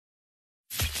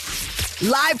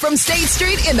Live from State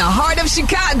Street in the heart of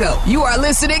Chicago, you are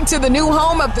listening to the new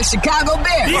home of the Chicago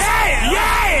Bears.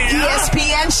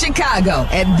 ESPN Chicago.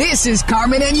 And this is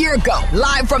Carmen and Yurko,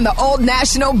 live from the Old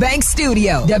National Bank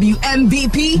Studio.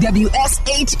 WMVP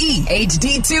WSHE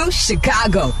HD2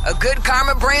 Chicago, a good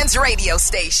Karma Brands radio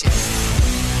station.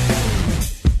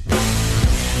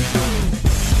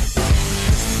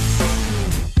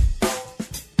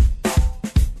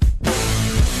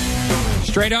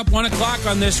 Straight up 1 o'clock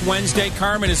on this Wednesday.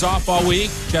 Carmen is off all week.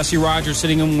 Jesse Rogers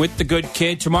sitting in with the good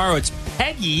kid. Tomorrow it's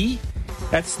Peggy.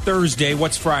 That's Thursday.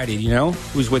 What's Friday? Do you know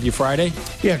who's with you Friday?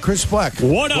 Yeah, Chris Black.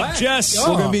 What up, Jess? We're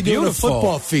going to be doing beautiful. a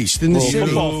football feast in the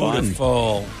city.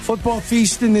 Beautiful. Football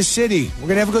feast in the city. We're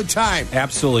going to have a good time.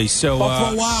 Absolutely. So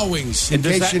Buffalo Wild Wings, in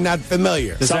does case that- you're not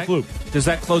familiar. South Loop. Does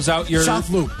that close out your South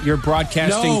Loop. your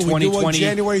broadcasting No, we 2020? do on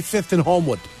January 5th in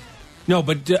Homewood. No,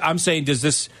 but I'm saying,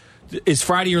 is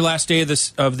Friday your last day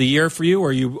of the year for you, or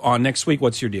are you on next week?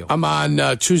 What's your deal? I'm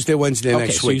on Tuesday, Wednesday okay,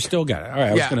 next so week. you still got it. All right,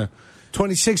 I was going to...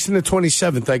 26th and the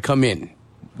 27th, I come in.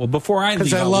 Well, before I leave,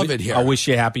 Because I love it here. I'll wish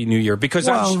you a Happy New Year. Because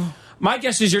my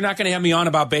guess is you're not going to have me on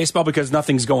about baseball because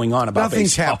nothing's going on about Nothing's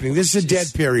baseball. happening. This is a dead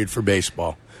period for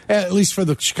baseball, at least for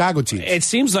the Chicago team. It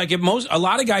seems like a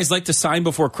lot of guys like to sign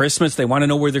before Christmas. They want to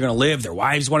know where they're going to live. Their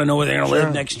wives want to know where they're going to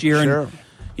live next year. Sure.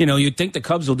 And, you'd think the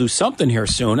Cubs will do something here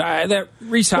soon. That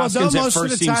Reese Hoskins at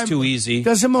first seems too easy.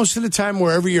 Doesn't most of the time,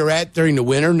 wherever you're at during the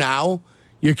winter now,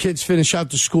 your kids finish out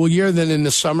the school year, then in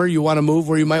the summer you want to move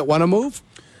where you might want to move?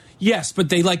 Yes, but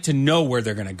they like to know where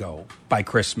they're going to go by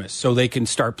Christmas so they can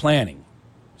start planning,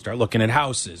 start looking at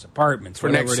houses, apartments, For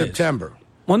whatever next it is. September.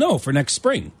 Well, no, for next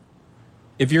spring.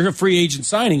 If you're a free agent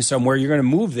signing somewhere, you're going to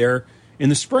move there in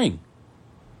the spring,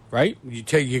 right? You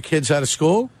take your kids out of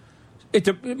school?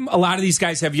 A lot of these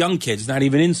guys have young kids, not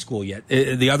even in school yet.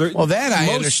 Well, that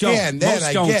I understand.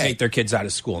 Most don't take their kids out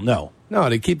of school, no. No,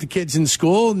 they keep the kids in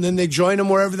school, and then they join them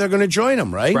wherever they're going to join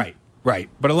them, right? Right.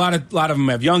 But a lot of them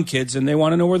have young kids, and they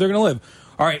want to know where they're going to live.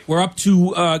 All right, we're up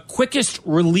to quickest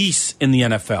release in the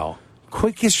NFL.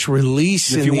 Quickest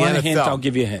release in the NFL. If you want a hint, I'll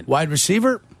give you a hint. Wide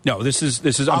receiver? No, this is.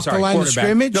 I'm Off the sorry, line of quarterback.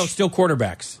 scrimmage? No, still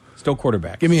quarterbacks. Still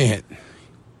quarterback. Give me a hint.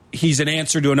 He's an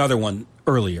answer to another one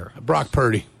earlier. Brock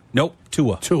Purdy. Nope,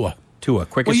 Tua.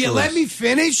 Quickest Will you release. let me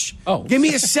finish? Oh. Give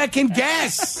me a second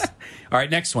guess. All right,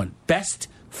 next one. Best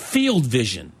field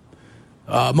vision.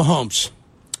 Mahomes.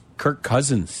 Kirk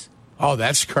Cousins. Oh,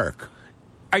 that's Kirk.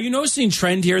 Are you noticing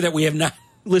trend here that we have not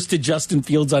listed Justin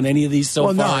Fields on any of these so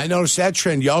Well, far? no, I noticed that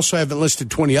trend. You also haven't listed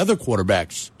 20 other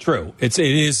quarterbacks. True. It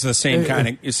is the same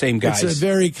same guys. It's a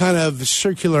very kind of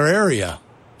circular area.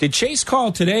 Did Chase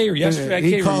call today or yesterday? I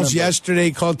He can't calls remember.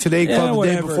 yesterday, called today, Yeah, called the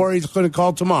day whatever. before. He's going to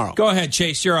call tomorrow. Go ahead,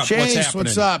 Chase. You're up. Chase,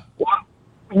 what's happening? what's up?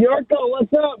 Yurko,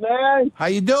 what's up, man? How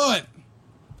you doing?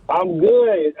 I'm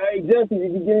good. Hey, Jesse,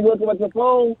 did you get any look at your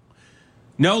phone?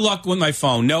 No luck with my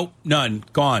phone. Nope, none.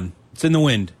 Gone. It's in the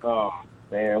wind. Oh,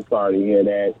 man, I'm sorry to hear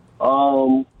that.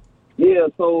 Yeah,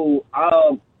 so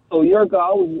Yurko,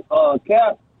 I was,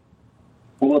 Cap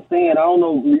was saying, I don't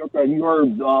know, Yurko, you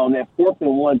heard that 4th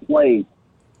and 1 play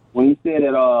when he said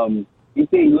that,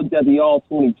 he looked at the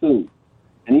all-22,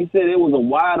 and he said it was a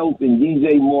wide-open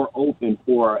DJ Moore open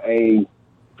for a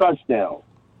touchdown.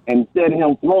 And instead of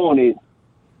him throwing it,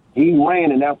 he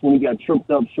ran, and that's when he got tripped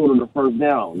up short of the first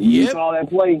down. You saw that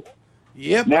play?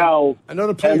 Yep. Now, I know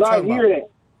the play as you're I talking hear about.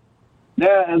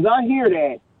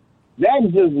 that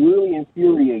just really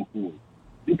infuriates me.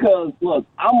 Because, look,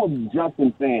 I'm a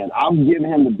Justin fan. I'm giving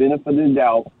him the benefit of the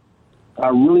doubt. I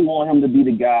really want him to be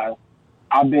the guy.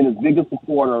 I've been his biggest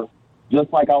supporter,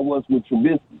 just like I was with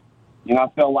Trubisky. I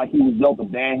felt like he was dealt a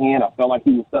bad hand. I felt like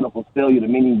he was set up for failure the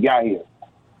minute he got here.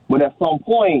 But at some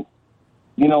point,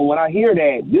 when I hear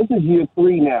that, this is year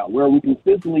 3 now, where we're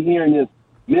consistently hearing this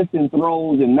missing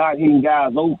throws and not hitting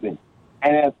guys open.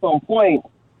 And at some point,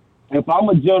 if I'm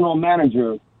a general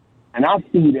manager and I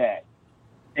see that,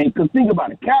 and because think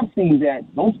about it, Cap sees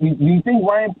that. Do you think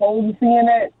Ryan Poles is seeing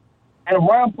that? And if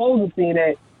Ryan Poles is seeing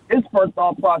that, his first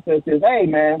thought process is, hey,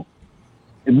 man,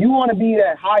 if you want to be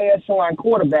that high echelon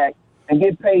quarterback and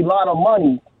get paid a lot of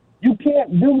money, you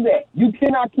can't do that. You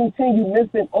cannot continue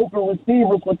missing open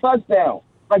receivers for touchdowns.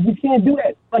 Like, you can't do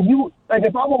that.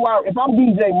 If I'm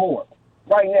DJ Moore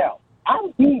right now,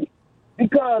 I'm heated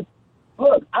because,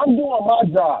 look, I'm doing my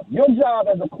job. Your job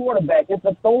as a quarterback is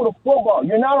to throw the football.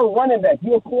 You're not a running back.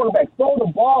 You're a quarterback. Throw the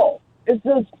ball. It's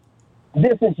just,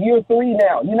 this is year 3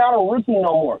 now. You're not a rookie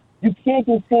no more. You can't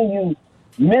continue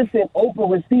missing open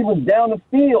receivers down the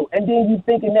field, and then you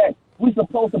thinking that we're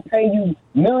supposed to pay you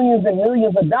millions and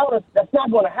millions of dollars. That's not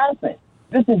going to happen.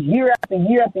 This is year after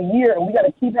year after year, and we got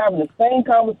to keep having the same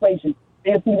conversation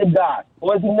Is he the guy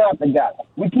or is he not the guy?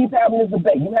 We keep having this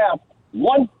debate. You have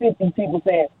 150 people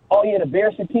saying, oh, yeah, the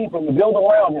Bears should keep him and build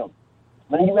around him.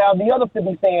 Then you have the other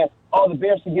 50 saying, oh, the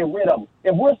Bears should get rid of him.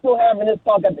 If we're still having this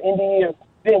talk at the end of the year,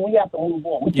 then we have to move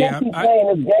on. We can't keep playing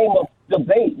this game of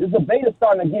debate. This debate is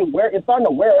starting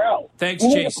to wear out. Thanks, we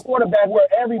need Chase. a quarterback where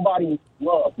everybody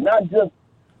loves, not just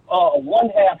one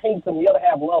half hates him, the other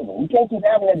half loves him. We can't keep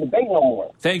having that debate no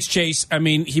more. Thanks, Chase. I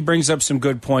mean, he brings up some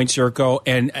good points, Yurko,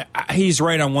 and he's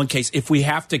right on one case. If we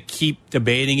have to keep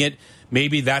debating it,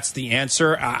 maybe that's the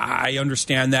answer. I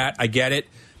understand that. I get it.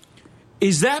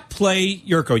 Is that play,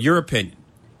 Yurko, your opinion,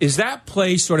 is that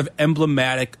play sort of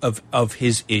emblematic of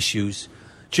his issues?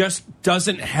 Just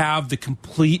doesn't have the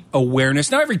complete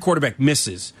awareness. Not every quarterback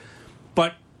misses,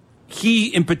 but he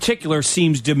in particular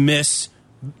seems to miss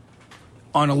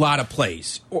on a lot of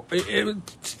plays.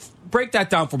 Break that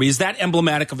down for me. Is that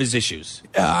emblematic of his issues?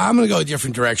 I'm going to go a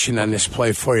different direction on this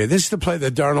play for you. This is the play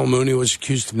that Darnell Mooney was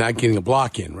accused of not getting a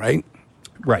block in, right?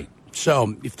 Right.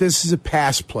 So if this is a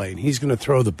pass play and he's going to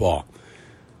throw the ball,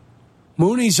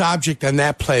 Mooney's object on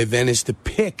that play then is to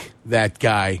pick that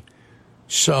guy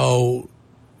so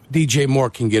DJ Moore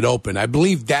can get open. I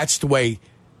believe that's the way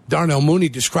Darnell Mooney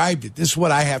described it. This is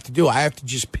what I have to do. I have to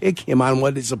just pick him on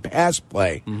what is a pass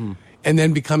play and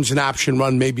then becomes an option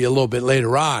run maybe a little bit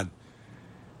later on.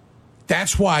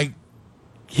 That's why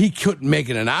he couldn't make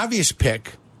it an obvious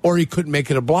pick or he couldn't make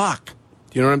it a block.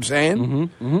 Do you know what I'm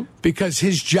saying? Because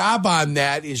his job on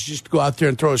that is just to go out there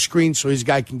and throw a screen so his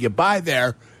guy can get by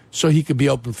there so he could be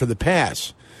open for the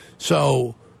pass.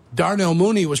 So Darnell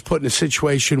Mooney was put in a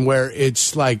situation where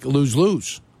it's like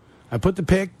lose-lose. I put the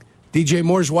pick, DJ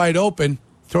Moore's wide open,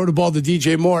 throw the ball to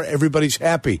DJ Moore, everybody's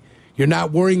happy. You're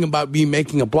not worrying about me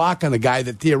making a block on a guy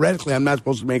that theoretically I'm not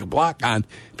supposed to make a block on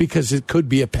because it could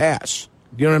be a pass.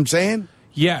 You know what I'm saying?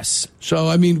 Yes. So,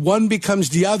 I mean, one becomes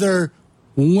the other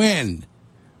when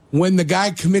the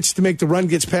guy commits to make the run,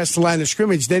 gets past the line of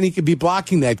scrimmage, then he could be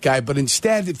blocking that guy. But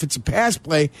instead, if it's a pass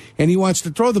play and he wants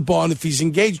to throw the ball, and if he's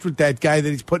engaged with that guy that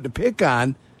he's putting a pick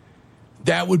on,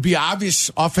 that would be obvious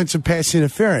offensive pass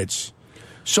interference.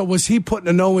 So was he put in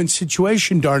a no-win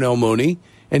situation, Darnell Mooney,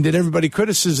 and did everybody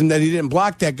criticism that he didn't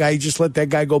block that guy, he just let that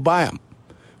guy go by him,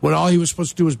 when all he was supposed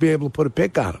to do was be able to put a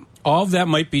pick on him? All of that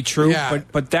might be true, Yeah.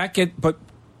 but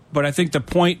I think the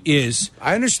point is,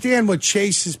 I understand what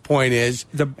Chase's point is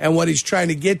and what he's trying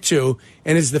to get to,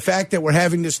 and is the fact that we're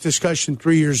having this discussion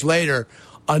 3 years later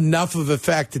enough of a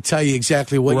fact to tell you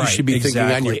exactly what you should be thinking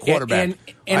on your quarterback.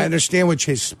 And I understand what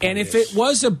Chase's point is. And if it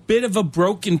was a bit of a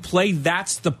broken play,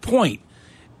 that's the point.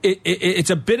 It's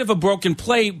a bit of a broken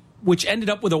play, which ended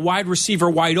up with a wide receiver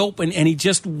wide open, and he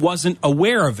just wasn't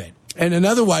aware of it. And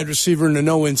another wide receiver in a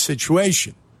no-win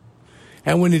situation.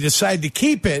 And when he decided to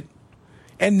keep it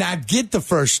and not get the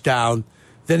first down,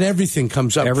 then everything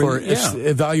comes up for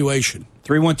evaluation.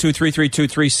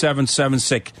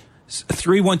 312-332-3776.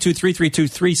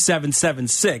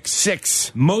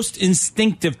 312-332-3776. Most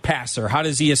instinctive passer. How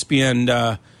does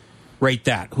ESPN rate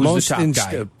that? Who's the top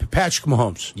guy? Patrick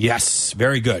Mahomes. Yes,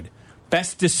 very good.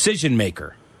 Best decision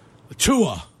maker.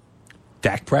 Tua.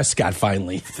 Dak Prescott,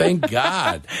 finally. Thank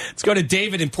God. Let's go to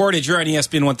David in Portage. You're on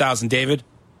ESPN 1000, David.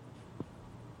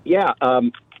 Yeah,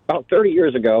 about 30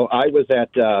 years ago, I was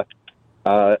at a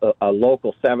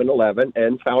local 7-Eleven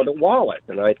and found a wallet.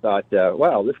 And I thought,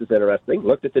 wow, this is interesting.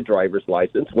 Looked at the driver's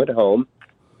license, went home.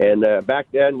 And back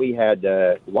then we had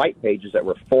white pages that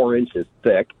were 4 inches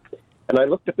thick. And I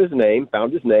looked up his name,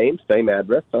 found his name, same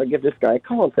address. So I give this guy a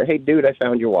call and say, hey, dude, I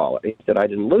found your wallet. He said, I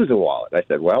didn't lose a wallet. I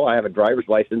said, well, I have a driver's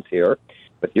license here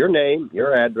with your name,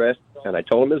 your address. And I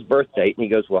told him his birth date. And he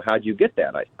goes, well, how'd you get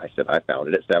that? I said, I found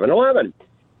it at 7-Eleven.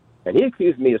 And he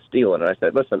accused me of stealing. And I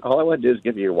said, listen, all I want to do is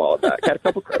give you your wallet back. I had a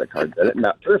couple credit cards in it,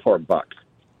 about $3 or $4.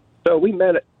 So we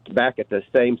met back at the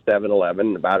same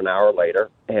 7-Eleven about an hour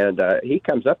later. And he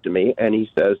comes up to me and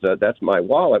he says, that's my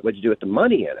wallet. What'd you do with the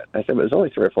money in it? I said, well, there's only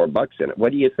 $3 or $4 in it.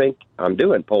 What do you think I'm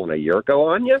doing? Pulling a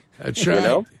Yurko on you? That's right. You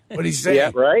know? What he say?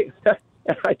 Yeah, right?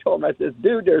 And I told him, I said,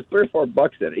 dude, there's $3 or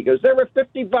 $4 in it. He goes, there were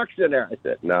 $50 in there. I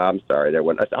said, no, I'm sorry, there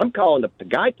wasn't. I said, I'm calling the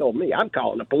guy told me, I'm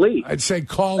calling the police. I'd say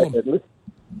call him.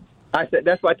 I said,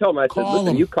 that's what I told him. I said,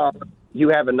 listen, you call him. You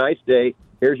have a nice day.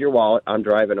 Here's your wallet. I'm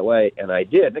driving away. And I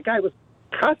did. The guy was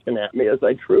cussing at me as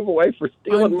I drove away for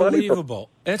stealing money. Unbelievable.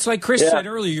 It's like Chris said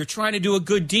earlier, you're trying to do a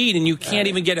good deed and you can't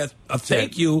even get a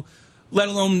thank you, let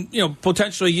alone,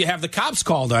 potentially you have the cops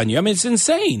called on you. I mean, it's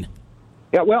insane.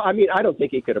 Yeah, well, I mean, I don't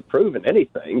think he could have proven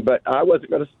anything, but I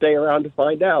wasn't going to stay around to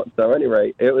find out. So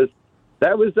anyway,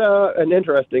 that was an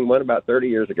interesting one about 30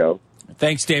 years ago.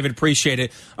 Thanks, David. Appreciate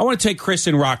it. I want to take Chris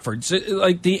in Rockford. So,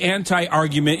 like the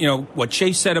anti-argument, what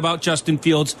Chase said about Justin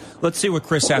Fields. Let's see what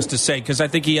Chris has to say, because I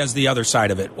think he has the other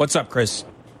side of it. What's up, Chris?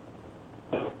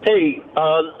 Hey, first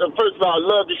of all, I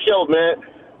love the show, man.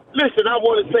 Listen, I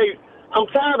want to say I'm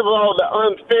tired of all the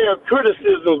unfair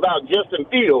criticism about Justin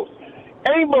Fields.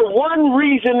 Ain't but one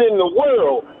reason in the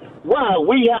world why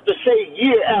we have to say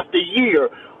year after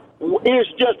year is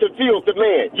Justin Fields the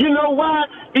man. You know why?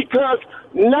 Because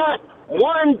not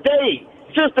one day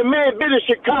since the man been in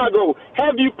Chicago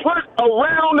have you put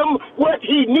around him what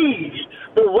he needs.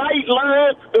 The right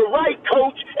line, the right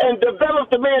coach, and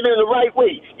develop the man in the right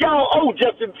way. Y'all owe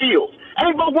Justin Fields.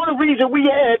 Ain't but one reason we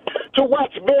had to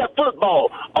watch Bear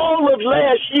football all of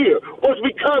last year was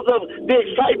because of the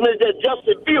excitement that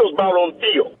Justin Fields brought on the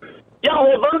field. Y'all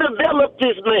have underdeveloped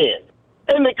this man,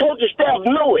 and the coaching staff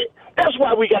know it. That's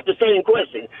why we got the same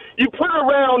question. You put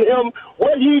around him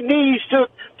what he needs to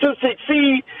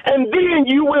succeed, and then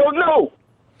you will know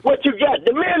what you got.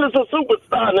 The man is a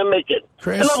superstar in the making.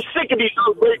 Chris, and I'm sick of these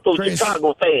ungrateful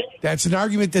Chicago fans. That's an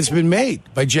argument that's been made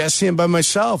by Jesse and by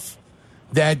myself.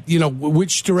 That,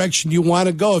 which direction you want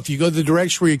to go. If you go the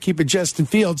direction where you keep it Justin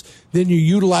Fields, then you're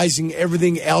utilizing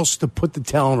everything else to put the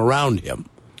talent around him.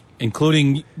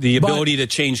 Including the ability to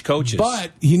change coaches.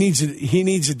 But he needs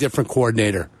a different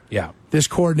coordinator. Yeah. This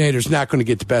coordinator's not going to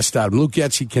get the best out of him. Luke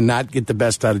Getsy cannot get the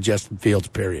best out of Justin Fields,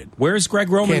 period. Where's Greg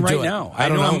Roman right now? I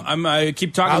don't know. I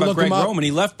keep talking about Greg Roman.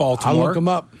 He left Baltimore. I'll look him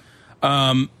up.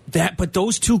 But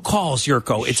those two calls,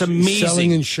 Yurko, it's amazing.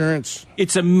 Selling insurance.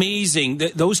 It's amazing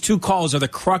that those two calls are the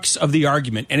crux of the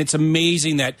argument. And it's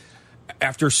amazing that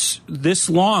after this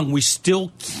long, we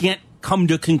still can't come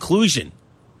to a conclusion.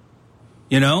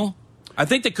 I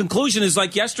think the conclusion is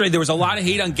like yesterday, there was a lot of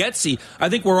hate on Getsy. I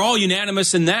think we're all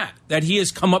unanimous in that he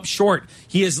has come up short.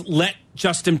 He has let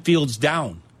Justin Fields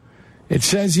down. It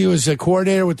says he was a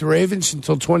coordinator with the Ravens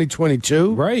until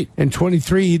 2022. Right. And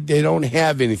 23, they don't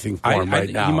have anything for him right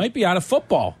now. He might be out of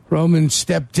football. Roman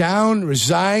stepped down,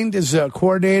 resigned as a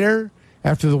coordinator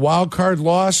after the wild card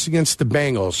loss against the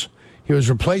Bengals. He was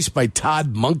replaced by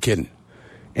Todd Monken.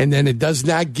 And then it does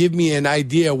not give me an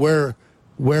idea where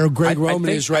Greg Roman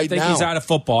is right now. I think he's out of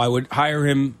football. I would hire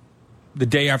him the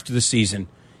day after the season.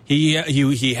 He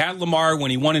had Lamar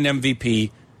when he won an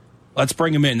MVP. Let's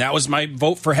bring him in. That was my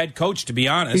vote for head coach, to be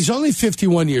honest. He's only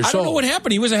 51 years old. I don't know what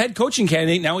happened. He was a head coaching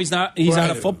candidate. Now he's not. He's out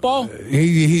of football.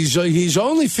 He's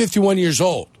only 51 years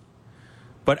old.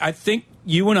 But I think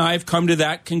you and I have come to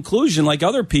that conclusion, like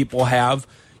other people have.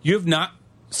 You have not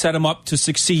set him up to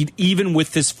succeed, even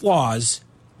with his flaws.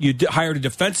 You hired a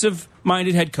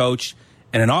defensive-minded head coach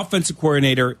and an offensive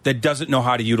coordinator that doesn't know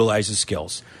how to utilize his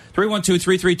skills.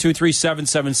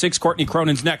 312-332-3776. Courtney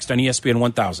Cronin's next on ESPN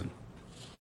 1000.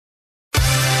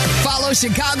 Follow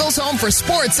Chicago's Home for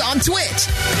Sports on Twitch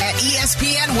at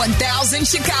ESPN 1000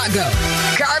 Chicago.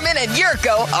 Carmen and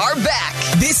Yurko are back.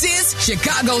 This is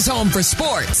Chicago's Home for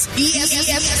Sports.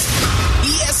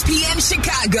 ESPN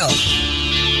Chicago.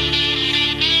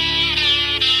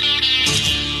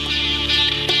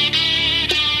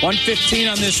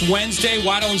 $1:15 on this Wednesday.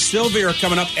 Watto and Sylvia are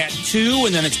coming up at 2,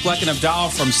 and then it's Bleck and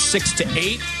Abdallah from 6 to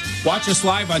 8. Watch us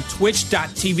live on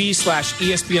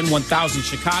twitch.tv/ESPN 1000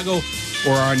 Chicago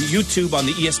or on YouTube on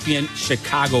the ESPN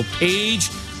Chicago page.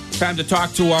 Time to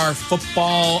talk to our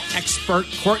football expert,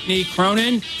 Courtney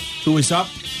Cronin, who is up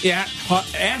at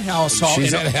Halas Hall.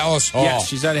 She's at Halas Hall. Yes,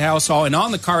 she's at Halas Hall and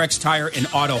on the CarX Tire and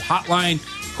Auto Hotline.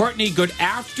 Courtney, good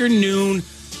afternoon.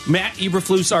 Matt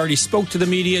Eberflus already spoke to the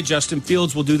media. Justin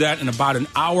Fields will do that in about an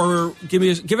hour.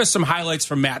 Give us some highlights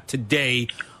from Matt today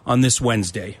on this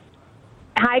Wednesday.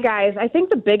 Hi, guys. I think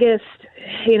the biggest,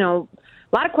 a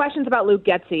lot of questions about Luke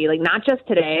Getsy, like not just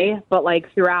today, but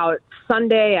like throughout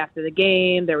Sunday after the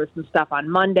game. There was some stuff on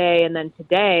Monday, and then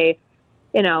today,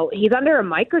 he's under a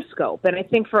microscope. And I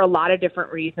think for a lot of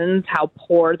different reasons, how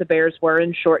poor the Bears were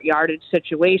in short yardage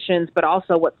situations, but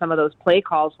also what some of those play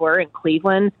calls were in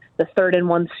Cleveland. The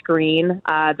 3rd-and-1 screen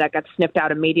that got snipped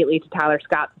out immediately to Tyler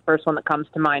Scott, the first one that comes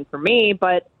to mind for me.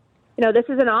 But, this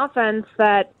is an offense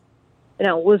that,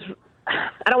 was,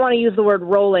 I don't want to use the word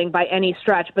rolling by any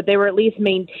stretch, but they were at least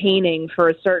maintaining for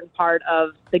a certain part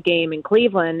of the game in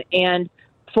Cleveland. And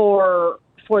for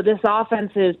this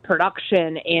offense's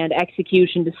production and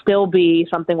execution to still be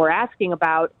something we're asking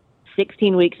about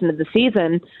 16 weeks into the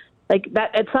season, like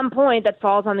that at some point that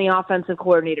falls on the offensive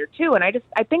coordinator too. And I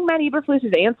think Matt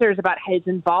Eberflus's answers about his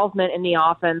involvement in the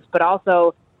offense, but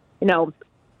also,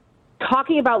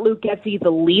 talking about Luke Getsy, the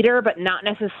leader, but not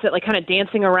necessarily kind of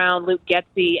dancing around Luke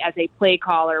Getsy as a play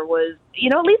caller was,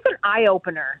 at least an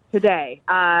eye-opener today,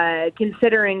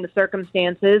 considering the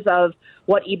circumstances of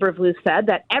what Eberflus said,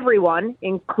 that everyone,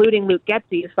 including Luke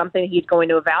Getsy, is something he's going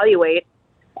to evaluate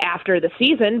after the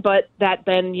season, but that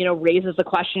then, raises the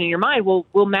question in your mind, will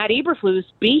Matt Eberflus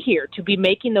be here to be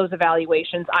making those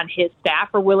evaluations on his staff,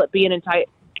 or will it be an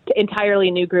entirely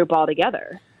new group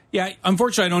altogether? Yeah,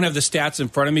 unfortunately, I don't have the stats in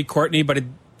front of me, Courtney, but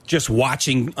just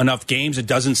watching enough games, it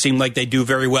doesn't seem like they do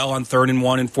very well on 3rd and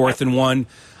 1 and 4th and 1.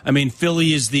 I mean,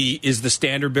 Philly is the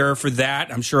standard bearer for that.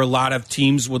 I'm sure a lot of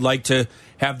teams would like to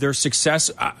have their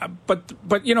success. But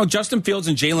Justin Fields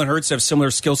and Jalen Hurts have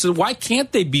similar skill sets. Why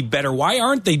can't they be better? Why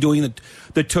aren't they doing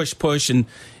the tush push and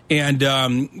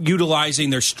utilizing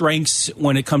their strengths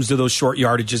when it comes to those short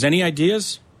yardages? Any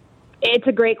ideas? It's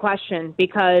a great question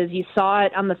because you saw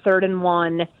it on the 3rd and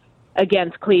 1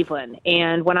 against Cleveland.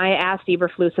 And when I asked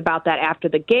Eberflus about that after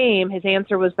the game, his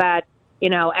answer was that,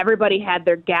 everybody had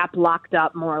their gap locked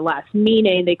up more or less,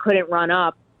 meaning they couldn't run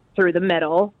up through the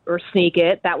middle or sneak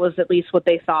it. That was at least what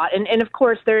they thought. And of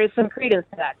course, there is some credence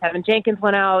to that. Tevin Jenkins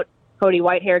went out. Cody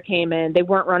Whitehair came in. They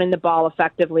weren't running the ball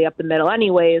effectively up the middle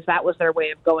anyways. That was their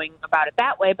way of going about it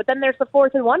that way. But then there's the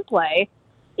 4th and 1 play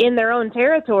in their own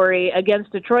territory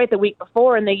against Detroit the week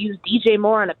before, and they used DJ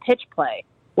Moore on a pitch play,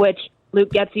 which Luke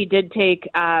Getsy did take,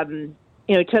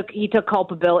 he took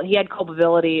culpability. He had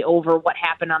culpability over what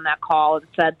happened on that call and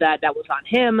said that was on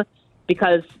him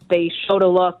because they showed a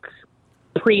look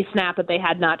pre-snap that they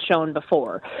had not shown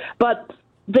before. But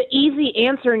the easy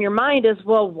answer in your mind is,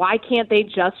 well, why can't they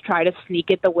just try to sneak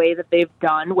it the way that they've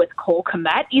done with Cole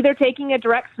Kmet, either taking a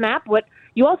direct snap?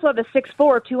 You also have a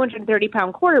 6'4",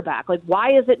 230-pound quarterback. Like,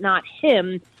 why is it not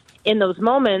him in those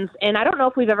moments? And I don't know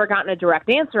if we've ever gotten a direct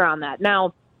answer on that.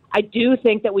 Now, I do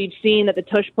think that we've seen that the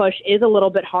tush push is a little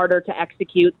bit harder to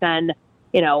execute than,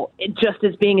 just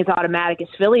as being as automatic as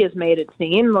Philly has made it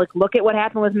seem. Like, look at what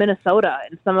happened with Minnesota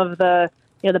and some of the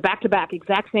back-to-back,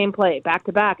 exact same play,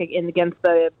 back-to-back against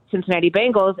the Cincinnati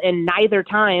Bengals, and neither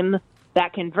time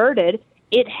that converted.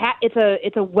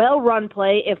 It's a well-run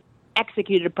play if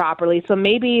executed properly. So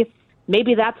maybe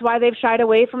that's why they've shied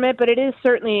away from it, but it is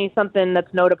certainly something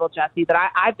that's notable, Jesse,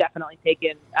 that I've definitely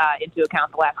taken into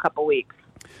account the last couple weeks.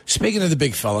 Speaking of the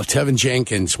big fella, Tevin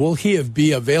Jenkins, will he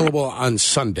be available on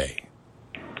Sunday?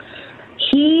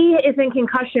 He is in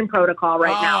concussion protocol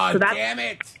right now. So damn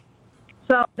it.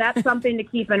 So that's something to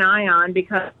keep an eye on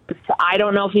because I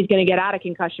don't know if he's going to get out of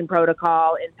concussion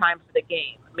protocol in time for the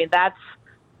game. I mean, that's,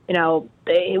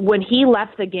 when he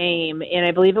left the game, and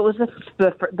I believe it was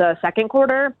the second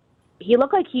quarter, he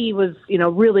looked like he was,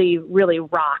 really, really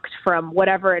rocked from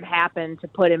whatever had happened to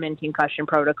put him in concussion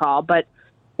protocol. But,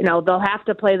 they'll have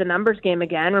to play the numbers game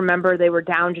again. Remember, they were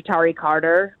down Ja'Tari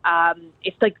Carter.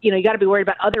 It's like, you got to be worried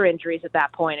about other injuries at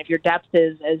that point if your depth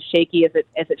is as shaky as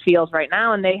it feels right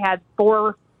now. And they had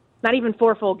not even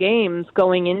four full games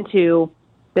going into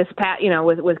this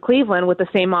with Cleveland with the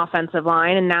same offensive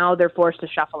line, and now they're forced to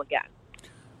shuffle again.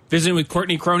 Visiting with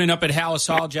Courtney Cronin up at Halas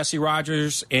Hall, Jesse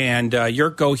Rogers and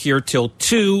Yurko here till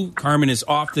 2. Carmen is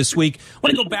off this week. I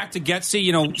want to go back to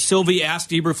Getsy. Sylvie asked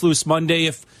Eberflus Monday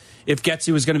if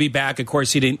Getsy was going to be back. Of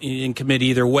course, he didn't commit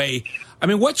either way. I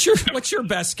mean, what's your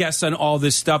best guess on all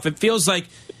this stuff? It feels like,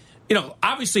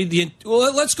 obviously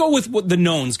let's go with the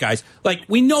knowns, guys. Like,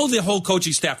 we know the whole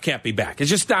coaching staff can't be back. It's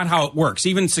just not how it works.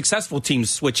 Even successful teams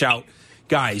switch out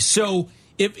guys. So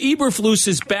if Eberflus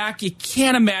is back, you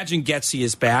can't imagine Getsy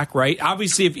is back, right?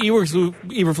 Obviously, if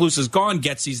Eberflus is gone,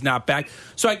 Getsy's not back.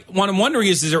 So what I'm wondering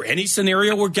is there any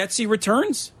scenario where Getsy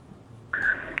returns?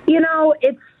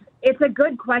 It's a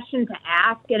good question to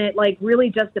ask, and it really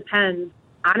just depends,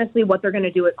 honestly, what they're going to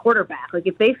do at quarterback. Like,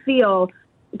 if they feel,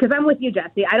 because I'm with you,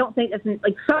 Jesse, I don't think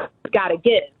something's got to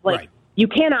give. Right. You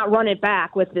cannot run it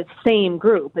back with the same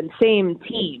group and same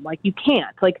team. You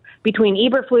can't. Between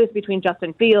Eberflus, between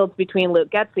Justin Fields, between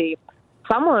Luke Getsy,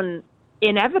 someone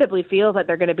inevitably feels like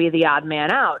they're going to be the odd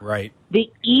man out. Right.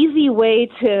 The easy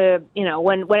way to,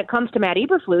 when it comes to Matt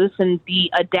Eberflus and the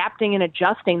adapting and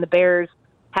adjusting the Bears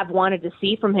have wanted to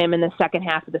see from him in the second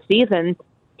half of the season,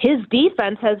 his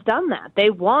defense has done that. They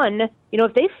won,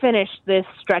 if they finish this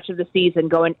stretch of the season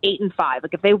going 8-5,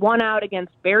 if they won out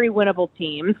against very winnable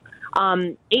teams,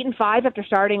 8-5 after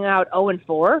starting out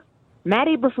 0-4, Matt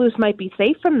Eberflus might be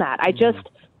safe from that. I just,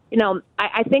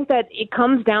 I think that it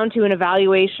comes down to an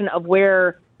evaluation of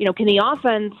where, can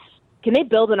they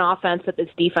build an offense that this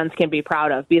defense can be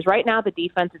proud of? Because right now the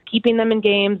defense is keeping them in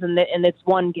games, and it's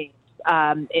won games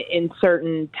in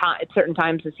certain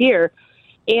times this year.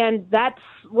 And that's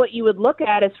what you would look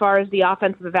at as far as the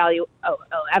offensive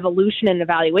evolution and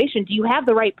evaluation. Do you have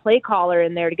the right play caller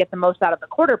in there to get the most out of the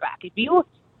quarterback?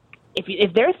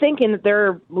 If they're thinking that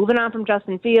they're moving on from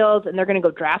Justin Fields and they're going to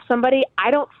go draft somebody,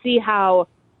 I don't see how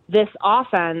this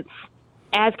offense,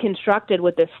 as constructed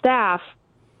with this staff,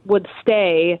 would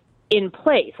stay in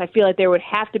place. I feel like there would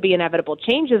have to be inevitable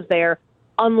changes there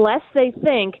unless they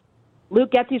think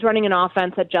Luke Getsy's running an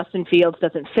offense that Justin Fields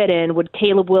doesn't fit in. Would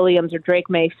Caleb Williams or Drake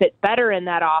May fit better in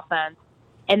that offense?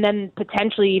 And then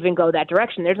potentially even go that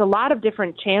direction. There's a lot of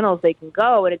different channels they can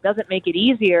go, and it doesn't make it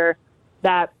easier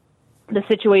that the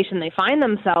situation they find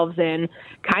themselves in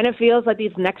kind of feels like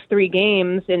these next 3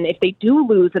 games, and if they do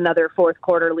lose another fourth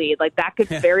quarter lead, like that could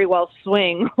very well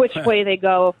swing which way they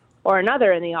go or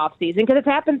another in the offseason, because it's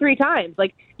happened 3 times.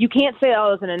 Like, you can't say,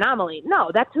 oh, it's an anomaly. No,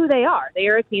 that's who they are. They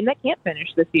are a team that can't finish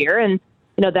this year, and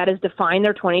that has defined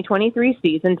their 2023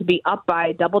 season to be up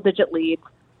by double-digit leads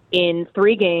in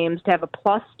 3 games, to have a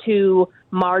 +2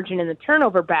 margin in the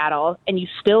turnover battle, and you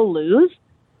still lose.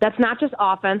 That's not just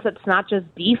offense. That's not just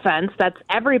defense. That's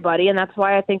everybody, and that's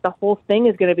why I think the whole thing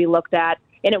is going to be looked at,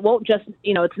 and it won't just,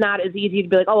 it's not as easy to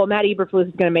be like, oh, well, Matt Eberflus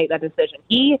is going to make that decision.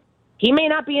 He may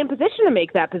not be in position to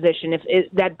make that decision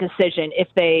if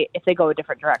they go a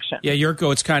different direction. Yeah,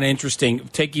 Yurko, it's kind of interesting.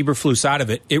 Take Eberflus out of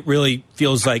it. It really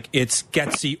feels like it's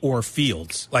Getsy or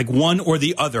Fields. Like one or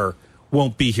the other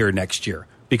won't be here next year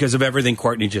because of everything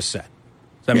Courtney just said.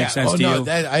 Does that make sense to you?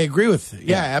 I agree with you.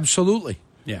 Yeah, absolutely.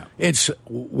 Yeah. It's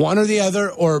one or the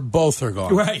other, or both are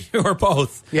gone. Right, or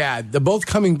both. Yeah, the both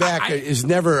coming back is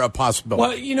never a possibility.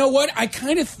 Well, you know what? I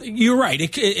kind of, you're right.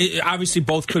 It obviously,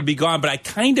 both could be gone, but I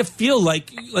kind of feel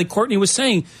like Courtney was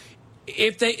saying,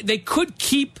 if they could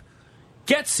keep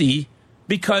Getsy,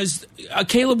 because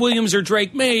Caleb Williams or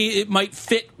Drake May, it might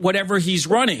fit whatever he's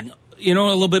running, a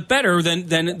little bit better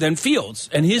than Fields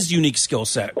and his unique skill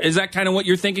set. Is that kind of what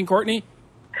you're thinking, Courtney?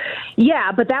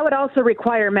 Yeah, but that would also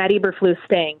require Matt Eberflus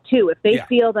staying, too. If they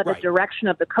feel that the direction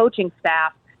of the coaching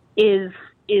staff is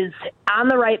on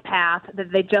the right path,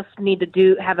 that they just need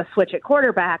to have a switch at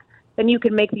quarterback, then you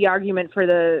can make the argument for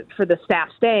the staff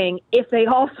staying if they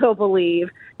also believe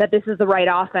that this is the right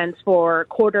offense for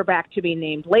quarterback to be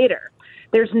named later.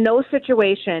 There's no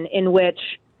situation in which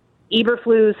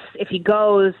Eberflus, if he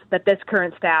goes, that this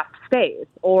current staff stays,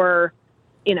 or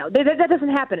that doesn't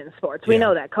happen in sports. We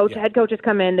know that. Head coaches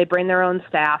come in, they bring their own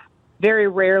staff. Very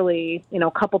rarely,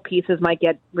 a couple pieces might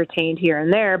get retained here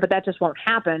and there, but that just won't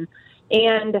happen.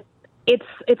 And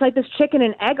it's like this chicken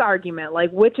and egg argument, like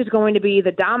which is going to be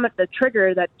the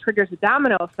trigger that triggers the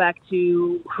domino effect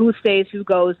to who stays, who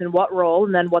goes, and what role,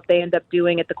 and then what they end up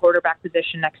doing at the quarterback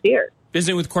position next year.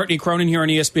 Visiting with Courtney Cronin here on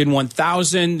ESPN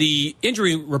 1000. The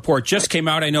injury report just came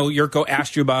out. I know Yurko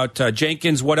asked you about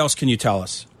Jenkins. What else can you tell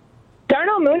us?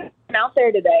 Darnell Mooney out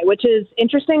there today, which is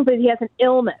interesting, but he has an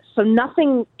illness, so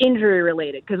nothing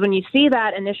injury-related. Because when you see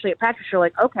that initially at practice, you're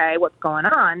like, okay, what's going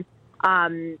on?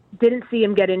 Didn't see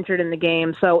him get injured in the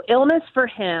game. So illness for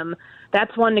him,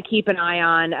 that's one to keep an eye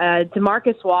on.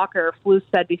 DeMarcus Walker, Flus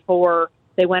said before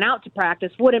they went out to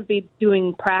practice, wouldn't be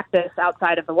doing practice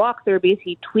outside of the walkthrough because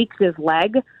he tweaks his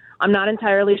leg. I'm not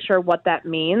entirely sure what that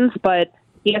means, but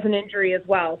he has an injury as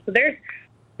well. So they're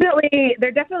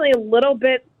definitely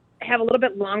have a little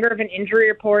bit longer of an injury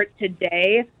report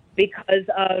today because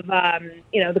of,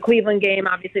 the Cleveland game.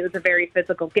 Obviously, it was a very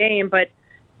physical game, but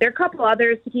there are a couple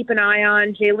others to keep an eye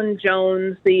on. Jalen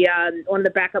Jones, one of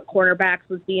the backup cornerbacks,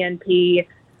 was DNP.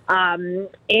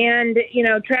 And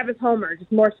Travis Homer,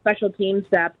 just more special teams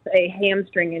depth, a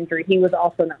hamstring injury. He was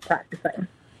also not practicing.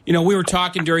 We were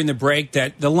talking during the break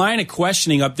that the line of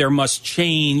questioning up there must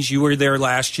change. You were there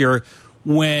last year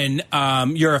when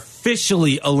you're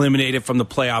officially eliminated from the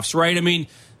playoffs, right? I mean,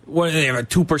 what do they have, a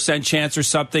 2% chance or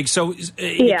something? So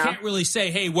you can't really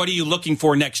say, hey, what are you looking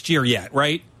for next year yet,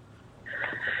 right?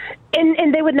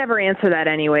 And they would never answer that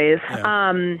anyways.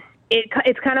 Yeah.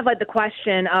 It's kind of like the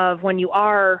question of when you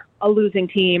are a losing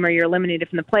team or you're eliminated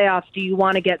from the playoffs, do you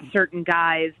want to get certain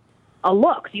guys a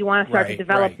look? Do you want to start to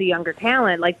develop the younger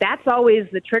talent? Like, that's always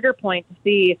the trigger point to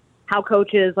see how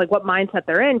coaches, like what mindset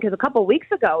they're in. Because a couple of weeks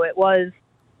ago, that was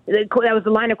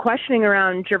the line of questioning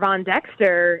around Gervon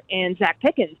Dexter and Zach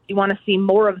Pickens. You want to see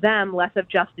more of them, less of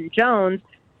Justin Jones,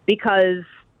 because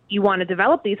you want to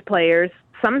develop these players.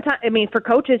 For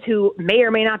coaches who may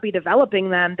or may not be developing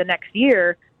them the next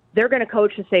year, they're going to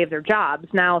coach to save their jobs.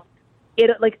 Now,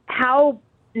 how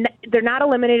they're not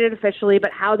eliminated officially,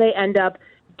 but how they end up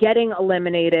getting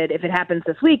eliminated, if it happens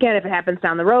this weekend, if it happens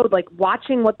down the road, like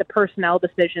watching what the personnel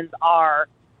decisions are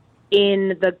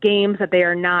in the games that they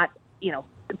are not,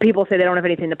 people say they don't have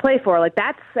anything to play for. Like,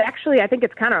 that's actually, I think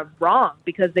it's kind of wrong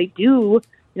because they do.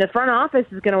 The front office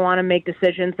is going to want to make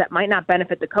decisions that might not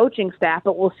benefit the coaching staff,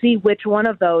 but we'll see which one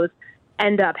of those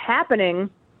end up happening.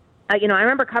 I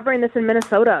remember covering this in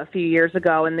Minnesota a few years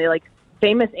ago, and the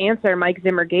famous answer Mike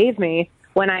Zimmer gave me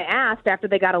when I asked after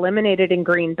they got eliminated in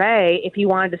Green Bay if he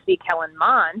wanted to see Kellen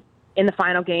Mond in the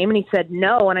final game, and he said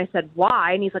no, and I said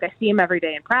why, and he's like, I see him every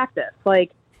day in practice.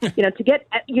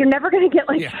 You're never going to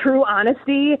get true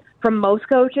honesty from most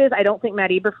coaches. I don't think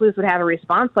Matt Eberflus would have a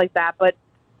response like that, but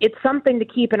it's something to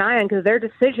keep an eye on because their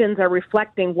decisions are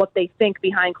reflecting what they think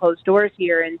behind closed doors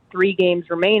here in 3 games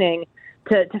remaining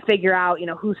to figure out,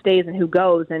 who stays and who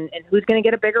goes and who's going to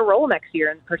get a bigger role next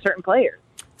year for certain players.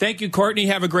 Thank you, Courtney.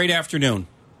 Have a great afternoon.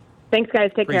 Thanks,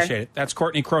 guys. Take care. Appreciate it. That's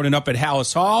Courtney Cronin up at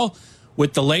Halas Hall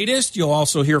with the latest. You'll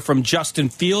also hear from Justin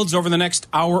Fields over the next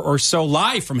hour or so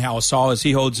live from Halas Hall as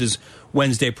he holds his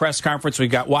Wednesday press conference.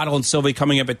 We've got Waddle and Sylvie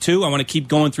coming up at 2. I want to keep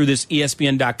going through this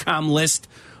ESPN.com list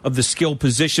of the skill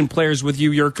position players with you,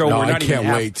 Yurko. No, I can't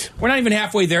wait. We're not even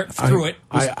halfway there through it.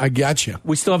 I got you.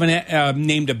 We still haven't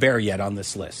named a bear yet on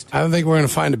this list. I don't think we're going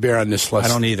to find a bear on this list.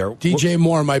 I don't either. DJ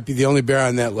Moore might be the only bear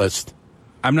on that list.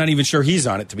 I'm not even sure he's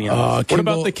on it, to be honest. What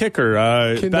about the kicker?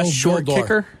 Best short Vildor.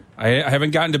 kicker? I haven't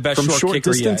gotten to best From short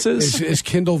kicker distances? yet. Is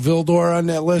Kendall Vildor on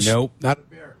that list? Nope. Not a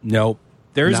bear. Nope.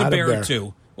 There is Not a a bear bear. or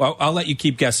two. Well, I'll let you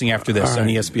keep guessing after this on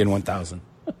right. ESPN 1000.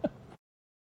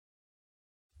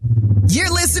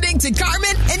 You're listening to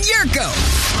Carmen and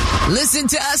Yurko. Listen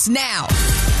to us now.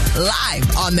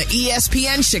 Live on the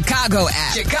ESPN Chicago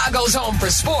app. Chicago's home for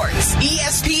sports.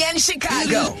 ESPN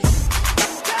Chicago.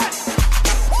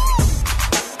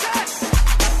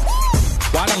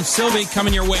 Waddle and Sylvie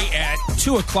coming your way at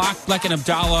 2 o'clock. Bleck and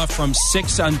Abdallah from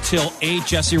 6 until 8.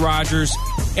 Jesse Rogers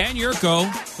and Yurko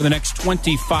for the next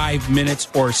 25 minutes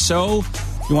or so.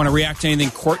 If you want to react to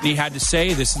anything Courtney had to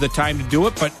say, this is the time to do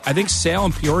it. But I think Sal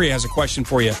in Peoria has a question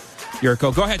for you,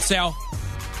 Yurko. Go ahead, Sal.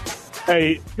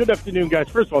 Hey, good afternoon, guys.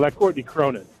 First of all, that Courtney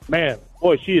Cronin, man,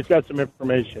 boy, she has got some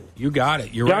information. You got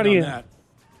it. You're Johnny, right on that.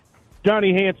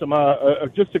 Johnny Handsome,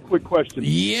 just a quick question.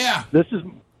 Yeah. This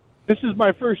is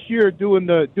my first year doing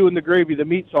the gravy, the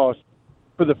meat sauce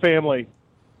for the family,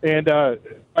 and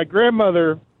my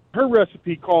grandmother, her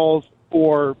recipe calls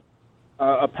for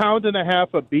 1.5 pounds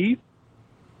of beef,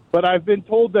 but I've been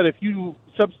told that if you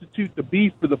substitute the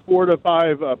beef for the 4 to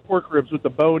 5 pork ribs with the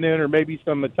bone in, or maybe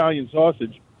some Italian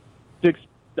sausage, 6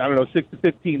 to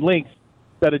 15 links,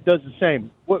 that it does the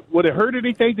same. Would it hurt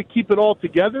anything to keep it all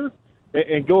together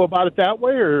and go about it that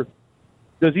way, or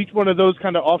does each one of those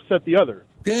kind of offset the other?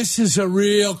 This is a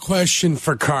real question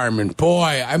for Carmen.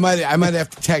 Boy, I might have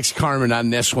to text Carmen on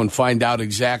this one, find out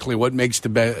exactly what makes the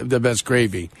best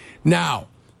gravy. Now,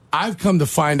 I've come to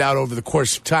find out over the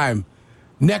course of time,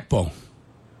 neck bone.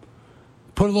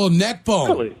 Put a little neck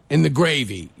bone in the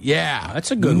gravy. Yeah, that's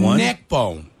a good one. Neck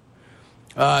bone.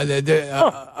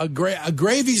 A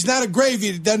gravy's not a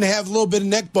gravy that doesn't have a little bit of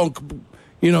neck bone,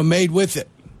 made with it.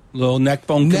 Little neck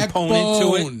bone component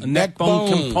to it. A neck bone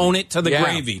component to the Yeah.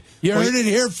 gravy. You heard it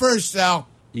here first, Sal.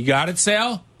 You got it,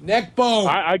 Sal? Neck bone.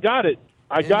 I got it.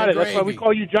 I got it. That's why we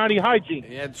call you Johnny Hygiene.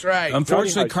 That's right.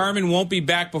 Unfortunately, Carmen won't be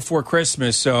back before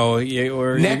Christmas, so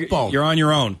Neck bone. You're on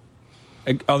your own,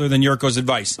 other than Yurko's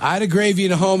advice. I had a gravy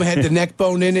in a home, had the neck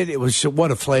bone in it. It was,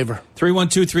 what a flavor.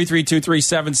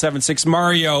 312-332-3776.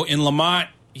 Mario in Lamont,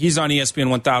 he's on ESPN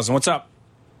 1000. What's up?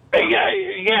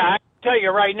 Yeah, I tell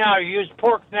you right now, you use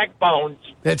pork neck bones.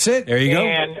 That's it. There you go.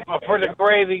 And for the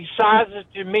gravy, sausage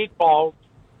and meatballs.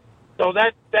 So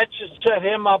that should set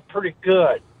him up pretty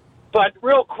good. But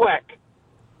real quick,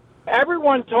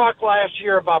 everyone talked last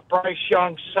year about Bryce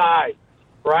Young's size,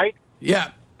 right?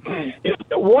 Yeah.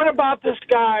 What about this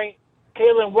guy,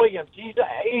 Kalen Williams? He's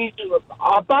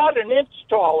about an inch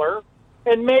taller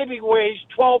and maybe weighs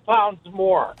 12 pounds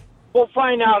more. We'll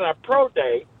find out at Pro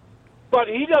Day. But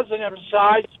he doesn't have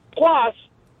size. Plus,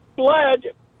 led,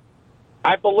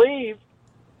 I believe,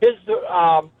 his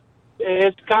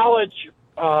college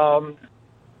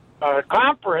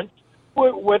conference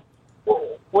with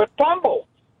fumbles.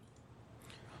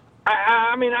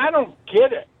 I mean, I don't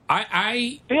get it.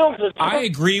 I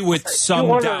agree with some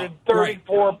doubt.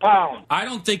 234 pounds. I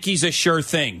don't think he's a sure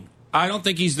thing. I don't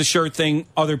think he's the sure thing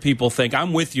other people think.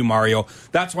 I'm with you, Mario.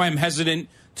 That's why I'm hesitant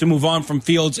to move on from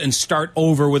Fields and start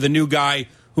over with a new guy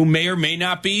who may or may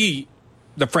not be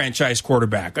the franchise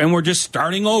quarterback. And we're just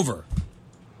starting over.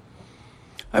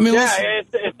 I mean,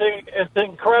 it's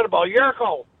incredible.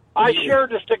 Yurko, I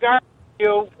shared a cigar with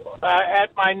you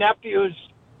at my nephew's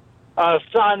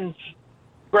son's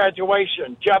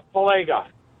graduation, Jeff Palega.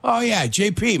 Oh, yeah,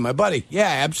 JP, my buddy. Yeah,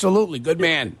 absolutely. Good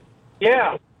man.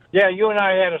 Yeah. Yeah, you and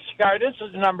I had a cigar. This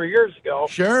was a number of years ago.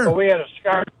 Sure. But we had a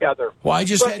cigar together. Well, I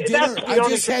just had dinner. I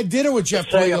just had dinner with Jeff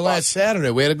Plager last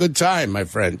Saturday. We had a good time, my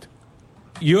friend.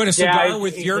 You had a cigar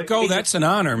with Yurko? That's an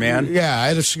honor, man. Yeah, I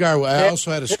had a cigar. I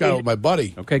also had a cigar with my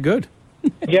buddy. Okay, good.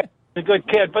 Yeah, a good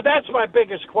kid. But that's my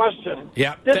biggest question.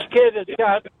 Yeah. This kid has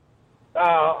got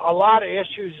a lot of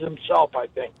issues himself, I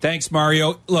think. Thanks,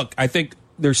 Mario. Look, I think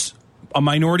there's a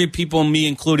minority of people, me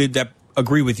included, that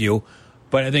agree with you.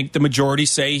 But I think the majority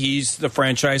say he's the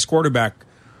franchise quarterback.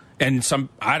 And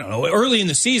I don't know, early in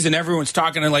the season, everyone's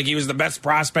talking like he was the best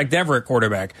prospect ever at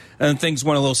quarterback. And then things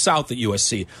went a little south at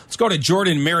USC. Let's go to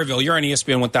Jordan in Maryville. You're on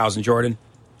ESPN 1000, Jordan.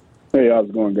 Hey, how's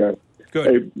it going, guys?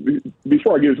 Good. Hey,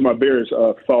 before I get into my Bears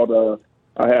thought,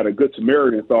 I had a good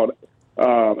Samaritan thought,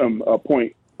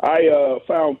 point. I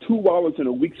found 2 wallets in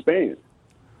a week span.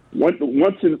 Once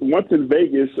in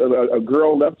Vegas, a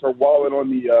girl left her wallet on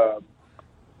the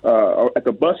at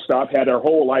the bus stop, had her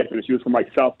whole life in it. She was from like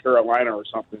South Carolina or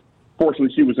something.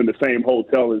 Fortunately, she was in the same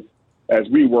hotel as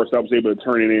we were, so I was able to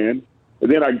turn it in.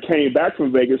 And then I came back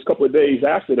from Vegas a couple of days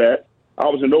after that. I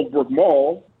was in Oak Brook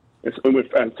Mall and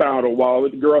found a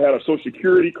wallet. The girl had a Social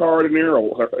Security card in there,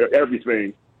 or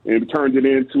everything, and turned it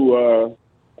into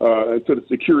to the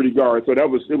security guard. So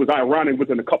it was ironic.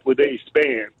 Within a couple of days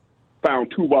span,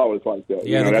 found 2 wallets like that.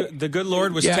 Yeah, the good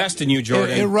Lord was testing you,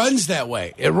 Jordan. It runs that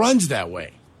way.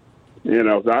 You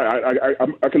know,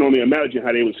 I can only imagine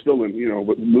how they was feeling, you know,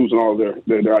 with losing all their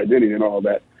identity and all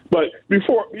that. But this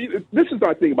is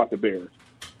my thing about the Bears.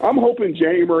 I'm hoping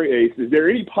January 8th. Is there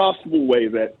any possible way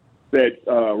that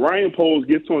Ryan Poles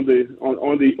gets on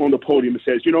the podium and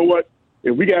says, you know what,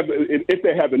 if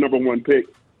they have the number 1 pick,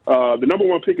 the number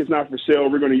 1 pick is not for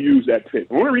sale. We're going to use that pick.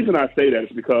 The only reason I say that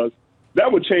is because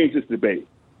that would change this debate.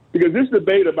 Because this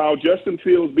debate about Justin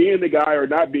Fields being the guy or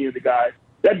not being the guy,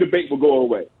 that debate will go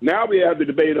away. Now we have the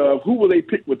debate of who will they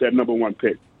pick with that number 1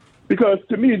 pick. Because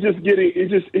to me,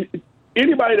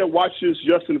 anybody that watches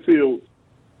Justin Fields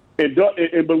and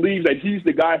believes that he's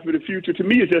the guy for the future, to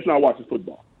me, is just not watching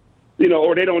football. You know,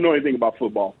 or they don't know anything about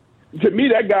football. To me,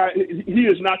 that guy, he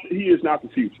is not the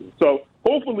future. So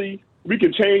hopefully we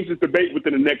can change this debate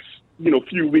within the next,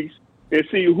 few weeks and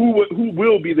see who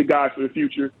will be the guy for the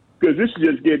future. Because this is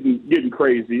just getting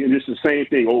crazy, and it's the same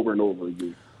thing over and over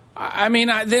again. I mean,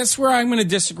 that's where I'm going to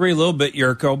disagree a little bit,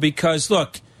 Yurko, because,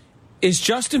 look, is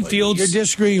Justin Fields... You're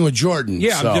disagreeing with Jordan.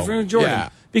 Yeah, I'm different with Jordan. Yeah.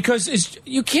 Because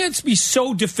you can't be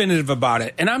so definitive about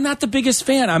it. And I'm not the biggest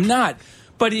fan. I'm not.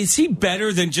 But is he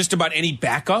better than just about any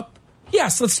backup?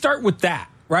 Yes, let's start with that,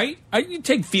 right? You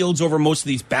take Fields over most of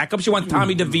these backups. You want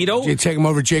Tommy DeVito? You take him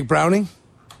over Jake Browning?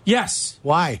 Yes.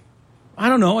 Why? I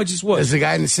don't know. I just would. As the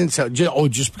guy in the sense of,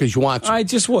 just because you want to. I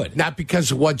just would. Not because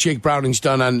of what Jake Browning's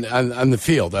done on the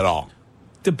field at all.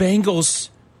 The Bengals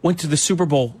went to the Super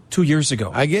Bowl 2 years ago.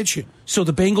 I get you. So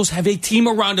the Bengals have a team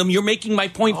around them. You're making my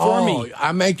point for me.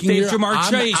 I'm making your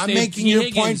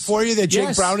point for you that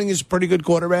Jake Browning is a pretty good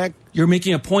quarterback. You're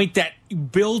making a point that you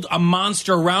build a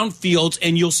monster around Fields,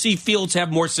 and you'll see Fields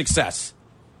have more success.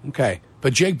 Okay.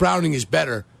 But Jake Browning is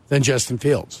better than Justin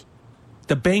Fields.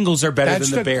 The Bengals are better than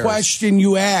the Bears. That's the question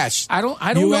you asked. I don't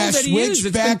know that he is.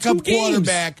 Which backup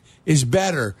quarterback is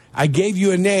better? I gave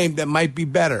you a name that might be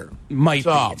better. Might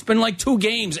be. It's been like 2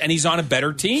 games, and he's on a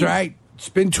better team. That's right. It's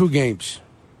been 2 games.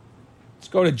 Let's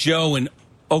go to Joe in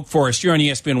Oak Forest. You're on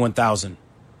ESPN 1000.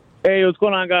 Hey, what's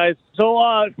going on, guys?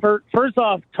 So, first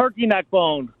off, turkey neck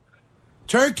bone.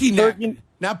 Turkey neck bones.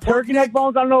 I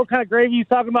don't know what kind of gravy he's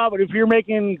talking about, but if you're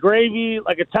making gravy,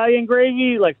 like Italian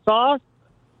gravy, like sauce,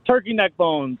 turkey neck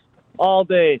bones all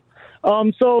day.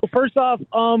 So first off,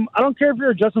 I don't care if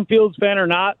you're a Justin Fields fan or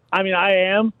not. I mean, I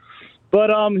am,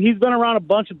 but he's been around a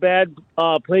bunch of bad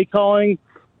play calling.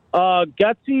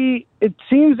 Gutsy, it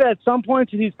seems at some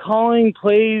points he's calling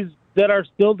plays that are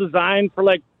still designed for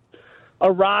like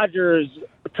a Rodgers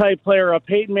type player, a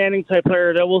Peyton Manning type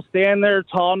player that will stand there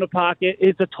tall in the pocket.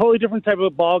 It's a totally different type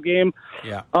of ball game.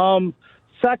 Yeah.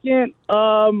 Second,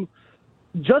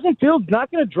 Justin Fields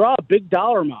not going to draw a big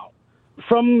dollar amount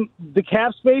from the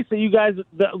cap space that you guys,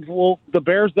 the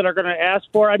Bears that are going to ask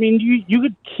for. I mean, you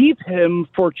could keep him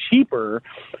for cheaper,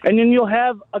 and then you'll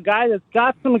have a guy that's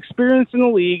got some experience in the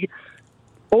league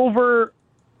over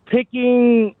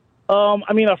picking,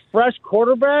 a fresh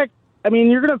quarterback. I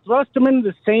mean, you're going to thrust him into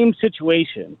the same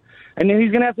situation, and then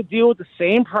he's going to have to deal with the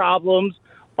same problems,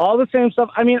 all the same stuff.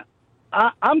 I mean,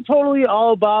 I'm totally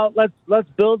all about let's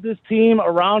build this team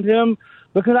around him,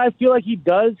 because I feel like he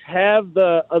does have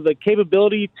the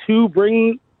capability to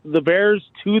bring the Bears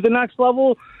to the next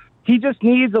level. He just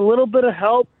needs a little bit of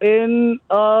help in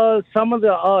some of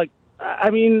the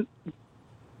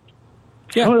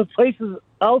some of the places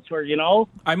elsewhere,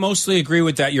 I mostly agree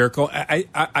with that, Yurko.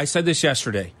 I said this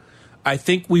yesterday. I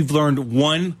think we've learned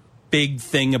one big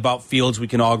thing about Fields we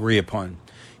can all agree upon.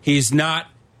 He's not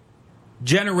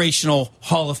generational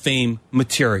Hall of Fame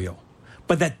material.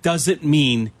 But that doesn't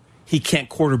mean he can't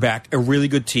quarterback a really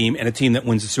good team and a team that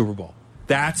wins the Super Bowl.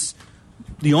 That's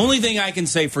the only thing I can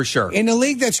say for sure. In a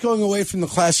league that's going away from the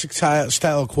classic style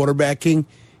of quarterbacking,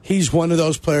 he's one of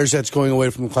those players that's going away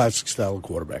from the classic style of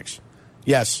quarterbacks.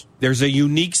 Yes. There's a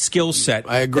unique skill set.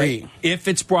 I agree. If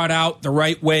it's brought out the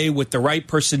right way with the right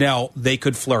personnel, they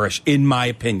could flourish, in my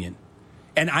opinion.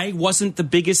 And I wasn't the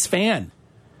biggest fan.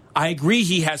 I agree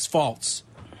he has faults.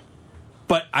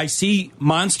 But I see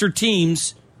monster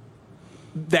teams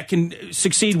that can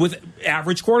succeed with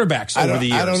average quarterbacks over the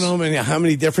years. I don't know how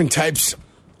many different types,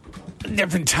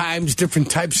 different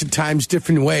types of times,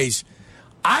 different ways.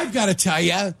 I've got to tell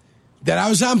you that I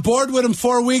was on board with him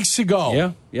 4 weeks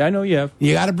ago. Yeah, I know you have.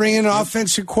 You got to bring in an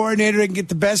offensive coordinator and get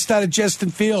the best out of Justin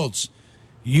Fields.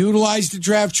 Utilize the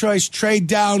draft choice, trade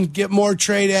down, get more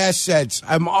trade assets.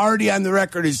 I'm already on the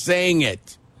record as saying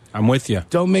it. I'm with you.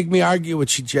 Don't make me argue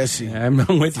with you, Jesse. I'm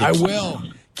with you. I will.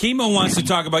 Chemo wants to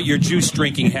talk about your juice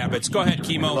drinking habits. Go ahead,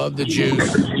 Chemo. Love the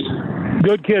juice.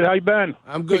 Good kid. How you been?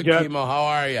 I'm good, Chemo. How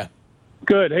are you?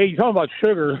 Good. Hey, you talking about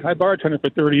sugar? I bartended for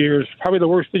 30 years. Probably the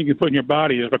worst thing you can put in your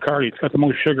body is Bacardi. It's got the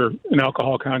most sugar and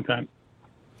alcohol content.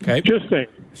 Okay. Just saying.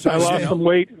 I lost some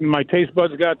weight, and my taste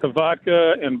buds got to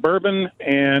vodka and bourbon,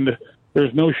 and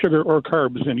there's no sugar or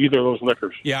carbs in either of those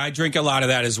liquors. Yeah, I drink a lot of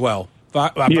that as well.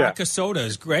 Vodka soda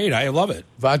is great. I love it.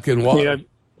 Vodka and water. Yeah,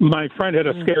 my friend had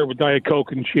a scare with Diet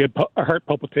Coke, and she had heart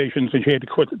palpitations, and she had to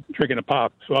quit drinking a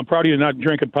pop. So I'm proud of you not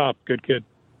drinking pop. Good kid.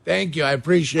 Thank you. I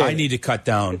appreciate it. I need to cut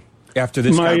down after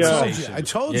this conversation. I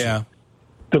told you. Yeah.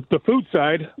 The food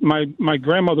side, my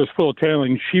grandmother's full of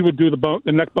tailing. She would do the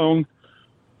neck bone,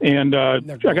 and I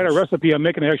got a recipe I'm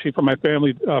making actually for my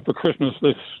family for Christmas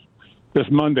this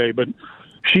Monday. But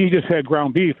she just had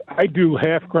ground beef. I do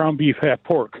half ground beef, half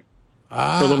pork for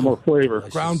a little more flavor.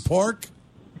 Ground pork?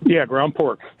 Yeah, ground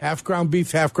pork. Half ground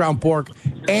beef, half ground pork,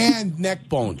 and neck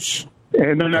bones.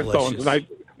 And the neck bones. And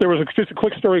there was just a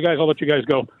quick story, guys. I'll let you guys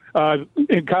go.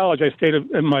 In college, I stayed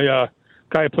in my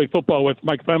guy I played football with,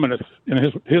 Mike Feminist,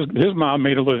 and his mom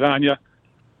made a lasagna.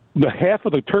 The half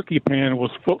of the turkey pan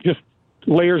was just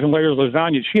layers and layers of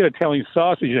lasagna. She had Italian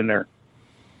sausage in there,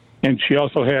 and she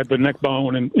also had the neck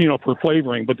bone and for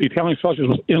flavoring. But the Italian sausage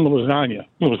was in the lasagna.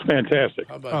 It was fantastic.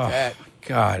 How about that?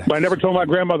 God! But I never told my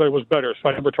grandmother it was better, so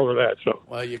I never told her that. So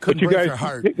well, you couldn't break her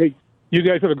heart. You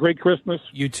guys have a great Christmas.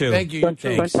 You too. Thank you. Spend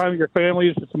time with your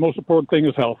families. It's the most important thing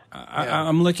is health.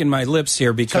 I'm licking my lips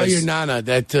here because tell your nana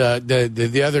that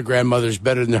the other grandmother's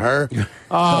better than her.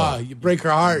 You break her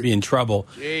heart. Be in trouble.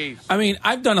 Jeez. I mean,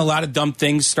 I've done a lot of dumb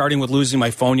things, starting with losing my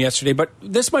phone yesterday. But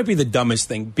this might be the dumbest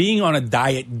thing: being on a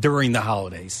diet during the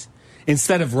holidays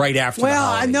instead of right after. Well,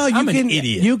 the holidays. I know I'm an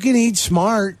idiot. You can eat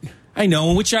smart. I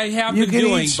know, which I have been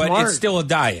doing, but it's still a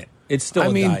diet. It's still. I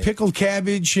mean, diet. Pickled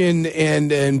cabbage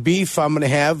and beef. I'm going to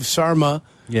have sarma.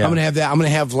 Yeah. I'm going to have that. I'm going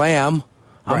to have lamb.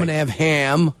 I'm going to have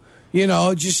ham.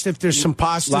 Just if there's some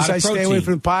pastas, I stay away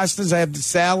from the pastas. I have the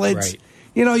salads. Right.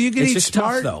 You can it's eat just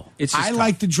smart. Tough, though. It's just I tough.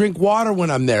 like to drink water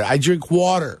when I'm there. I drink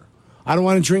water. I don't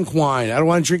want to drink wine. I don't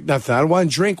want to drink nothing. I don't want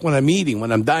to drink when I'm eating,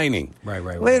 when I'm dining.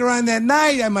 Right. Later on that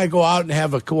night, I might go out and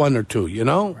have one or two,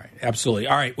 Right, absolutely.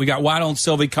 All right, we got Waddle and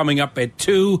Sylvie coming up at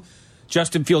 2.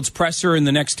 Justin Fields presser in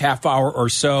the next half hour or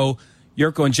so.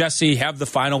 Yurko and Jesse have the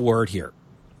final word here.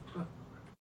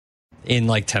 In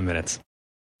like 10 minutes.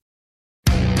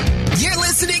 You're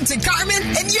listening to Carmen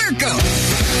and Yurko.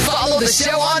 Follow the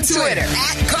show on Twitter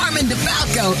at Carmen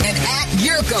DeFalco and at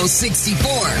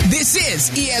Yurko64. This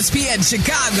is ESPN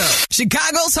Chicago,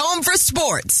 Chicago's home for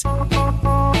sports.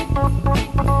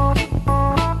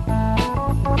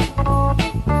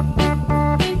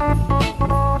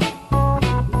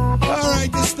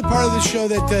 This is the part of the show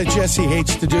that Jesse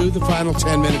hates to do, the final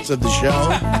 10 minutes of the show.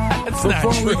 That's not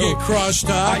Before true. we get crossed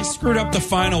up. I screwed up the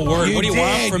final word. What do you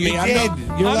want from me?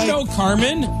 I'm no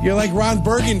Carmen. You're like Ron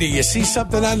Burgundy. You see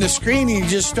something on the screen and you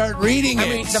just start reading it. I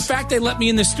mean, the fact they let me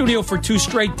in the studio for 2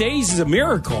 straight days is a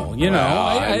miracle.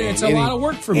 It's a lot of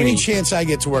work for me. Any chance I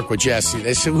get to work with Jesse,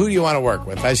 they said, who do you want to work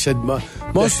with? I said,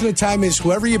 most of the time is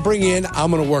whoever you bring in,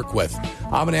 I'm going to work with.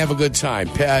 I'm going to have a good time.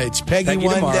 It's Peggy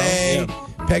one tomorrow. day. Yeah.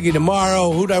 Peggy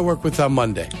tomorrow. Who'd I work with on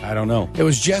Monday? I don't know. It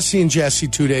was Jesse and Jesse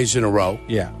 2 days in a row.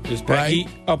 Yeah. It was Peggy.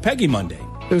 Right? Oh, Peggy Monday.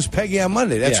 It was Peggy on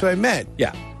Monday. That's what I meant.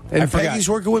 Yeah. And Peggy's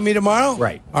working with me tomorrow?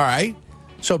 Right. All right.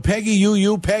 So Peggy,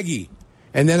 you, Peggy.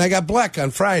 And then I got Bleck on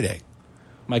Friday.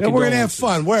 And we're going to have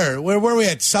fun. Where are we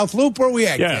at? South Loop? Where are we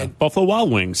at, Yeah, kid? Buffalo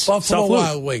Wild Wings. Buffalo South Loop.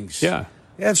 Wild Wings. Yeah.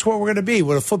 That's where we're going to be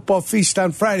with a football feast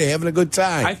on Friday, having a good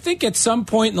time. I think at some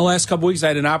point in the last couple weeks, I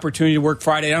had an opportunity to work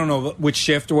Friday. I don't know which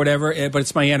shift or whatever, but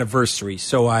it's my anniversary.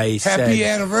 So I said, Happy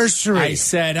anniversary. I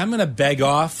said, I'm going to beg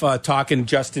off talking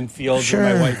Justin Fields. Sure.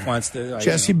 My wife wants to.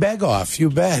 Jesse, beg off.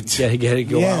 You bet. Get to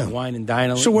go out and wine and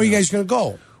dine. So where are you guys going to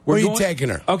go? Where are you taking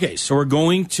her? Okay, so we're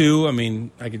going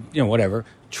to, I could, whatever.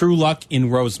 True Luck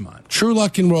in Rosemont. True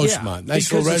Luck in Rosemont. Yeah,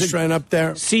 nice little restaurant up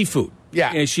there. Seafood.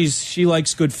 Yeah. She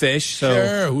likes good fish. So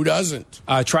sure, who doesn't?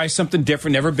 Try something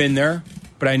different. Never been there,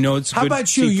 but I know it's How good. How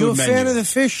about you? You a fan of the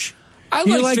fish? I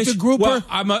like fish. the grouper? Well,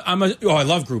 I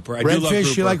love grouper. I red do love fish,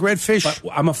 grouper. you like red fish? But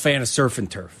I'm a fan of surf and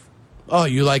turf. Oh,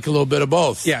 you like a little bit of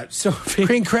both. Yeah. So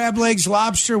king crab legs,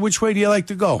 lobster. Which way do you like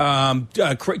to go?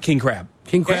 King crab.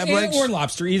 King crab legs or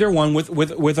lobster, either one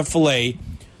with a fillet.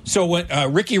 So when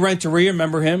Ricky Renteria,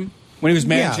 remember him when he was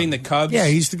managing the Cubs? Yeah,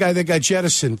 he's the guy that got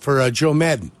jettisoned for Joe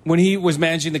Madden. When he was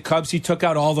managing the Cubs, he took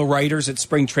out all the writers at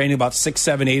spring training, about 6,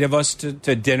 7, 8 of us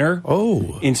to dinner.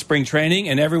 Oh, in spring training,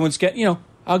 and everyone's getting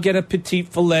I'll get a petite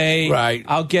fillet. Right.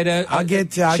 I'll get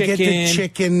the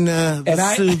chicken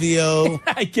Vesuvio.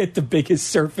 I get the biggest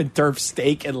surf and turf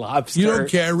steak and lobster. You don't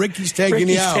care. Ricky's taking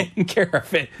you out. Taking care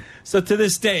of it. So to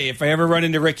this day, if I ever run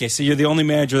into Ricky, I say, you're the only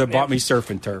manager that bought me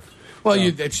surf and turf.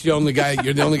 Well, that's the only guy.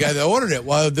 You're the only guy that ordered it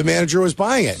while the manager was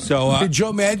buying it. So did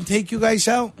Joe Madden take you guys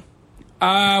out?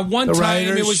 One the time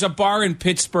writers? it was a bar in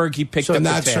Pittsburgh. He picked up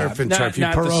not the tab. surf and turf.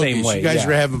 Not the same way. You guys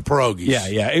were having pierogies.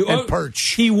 Yeah. And perch.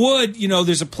 He would.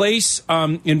 There's a place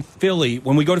in Philly.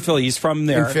 When we go to Philly, he's from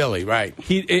there. In Philly, right?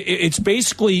 It's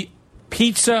basically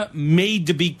pizza made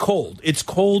to be cold. It's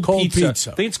cold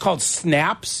pizza. I think it's called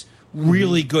Snaps.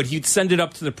 Really good. He'd send it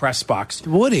up to the press box.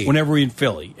 Would he? Whenever we're in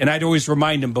Philly. And I'd always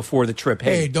remind him before the trip,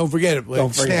 hey, don't forget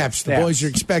it. Snaps. The boys are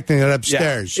expecting it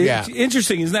upstairs. Yeah. It's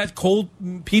interesting. Isn't that cold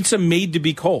pizza made to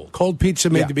be cold? Cold pizza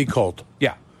made to be cold.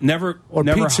 Yeah. Never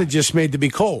pizza just made to be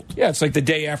cold. Yeah, it's like the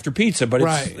day after pizza, but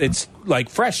it's like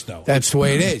fresh, though. That's the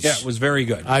way it is. Yeah, it was very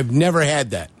good. I've never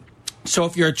had that. So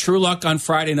if you're at True Luck on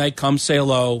Friday night, come say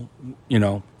hello.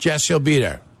 Jess, you'll be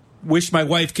there. Wish my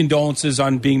wife condolences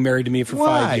on being married to me for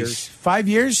 5 years. 5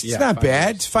 years? It's not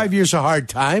bad. It's 5 years a hard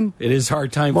time. It is a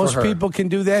hard time Most for her. people can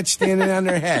do that standing on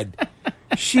their head.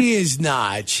 She is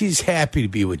not. She's happy to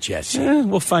be with Jesse.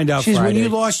 We'll find out Friday. When you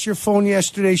lost your phone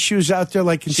yesterday, she was out there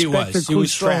like Inspector Clouseau. She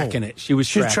was tracking it. She was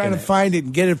trying to find it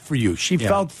and get it for you. She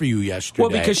felt for you yesterday. Well,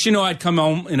 because I'd come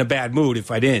home in a bad mood if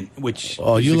I didn't, which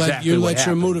you let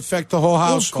your mood affect the whole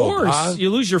household. Well, of course. Huh? You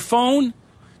lose your phone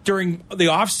during the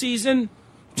off-season.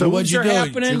 So what'd you do?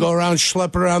 Did you go around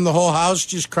schlepping around the whole house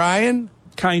just crying?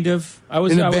 Kind of. I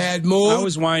was in a bad mood. I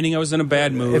was whining. I was in a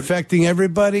bad mood. Affecting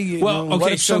everybody.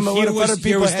 Okay.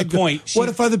 Here was the point. What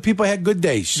if other people had good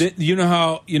days? You know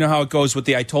how it goes with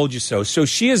the "I told you so." So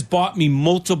she has bought me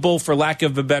multiple, for lack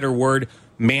of a better word,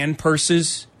 man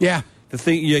purses. Yeah. The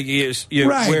thing you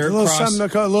right, wear a little across,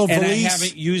 something, a little valise, and I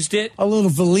haven't used it. A little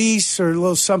valise or a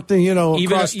little something, even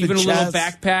across even the a chest. little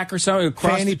backpack or something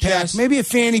across fanny the pack, chest. maybe a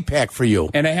fanny pack for you.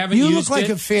 And I haven't. You used look like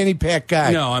it. a fanny pack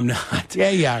guy. No, I'm not. Yeah,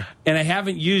 you are. And I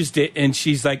haven't used it. And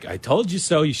she's like, "I told you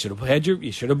so. You should have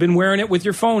You should have been wearing it with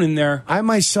your phone in there." I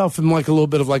myself am like a little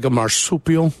bit of like a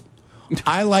marsupial.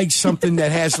 I like something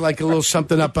that has like a little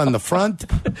something up on the front,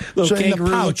 little in the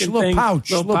pouch,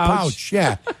 little pouch,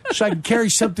 yeah. So I can carry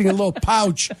something in a little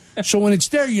pouch. So when it's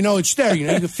there, it's there. You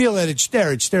can feel that it's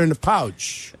there. It's there in the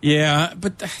pouch. Yeah,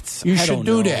 but you should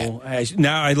do that.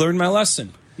 Now I learned my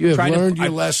lesson. You have learned your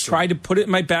lesson. Tried to put it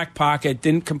in my back pocket.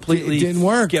 Didn't completely. It didn't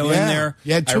work. Go in there.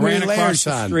 You had too many layers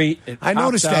on. Street, I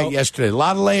noticed that yesterday. A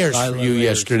lot of layers for you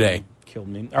yesterday. Killed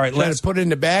me. All right, let's put it in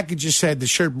the back. It just had the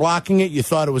shirt blocking it. You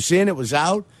thought it was in. It was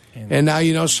out. And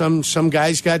now some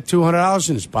guy's got $200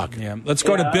 in his pocket. Yeah. Let's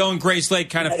go to Bill and Grace Lake.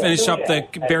 Kind of finish up the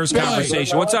Bears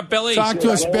conversation. What's up, Billy? Talk to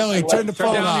us, Billy. Turn the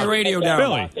phone down off. your radio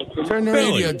down. Billy. Turn the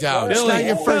radio down. Billy. It's not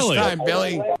your first time,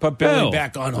 Billy. Put Billy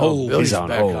back on hold. Billy's on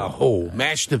hold.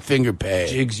 Mash the finger pad.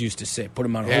 Jigs used to say, "Put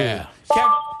him on hold."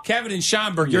 Kevin and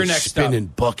Schomburg, you're next spinning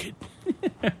up. bucket.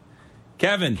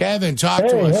 Kevin, talk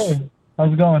to us. Hey,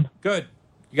 how's it going? Good.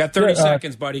 You got 30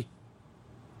 seconds, buddy.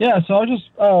 Yeah, so I was just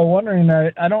wondering,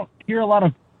 I don't hear a lot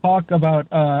of talk about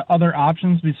other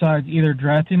options besides either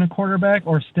drafting a quarterback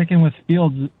or sticking with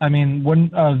Fields. I mean,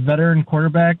 wouldn't a veteran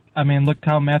quarterback, look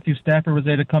how Matthew Stafford was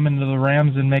able to come into the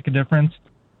Rams and make a difference.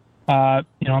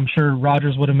 I'm sure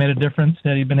Rodgers would have made a difference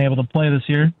had he been able to play this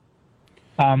year.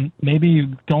 Maybe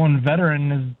going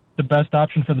veteran is the best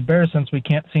option for the Bears since we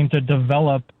can't seem to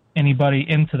develop anybody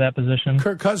into that position.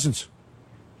 Kirk Cousins.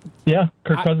 Yeah,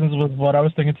 Kirk Cousins was what I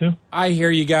was thinking too. I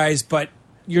hear you guys, but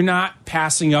you're not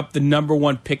passing up the number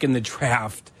one pick in the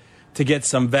draft to get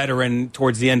some veteran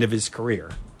towards the end of his career.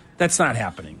 That's not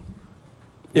happening.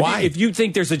 Why? If you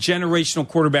think there's a generational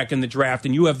quarterback in the draft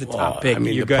and you have the top pick, I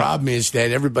mean, you're the good. problem is that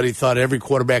everybody thought every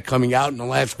quarterback coming out in the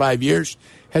last 5 years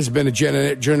has been a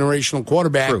generational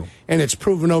quarterback. True. And it's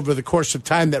proven over the course of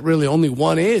time that really only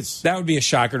one is. That would be a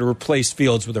shocker to replace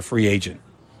Fields with a free agent.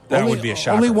 That would be a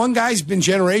shocker. Only one guy's been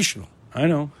generational. I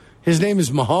know. His name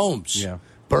is Mahomes. Yeah.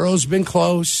 Burrow's been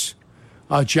close.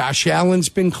 Josh Allen's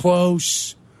been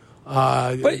close.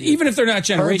 But even if they're not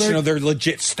generational, Herbert, they're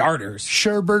legit starters.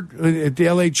 Sherbert at the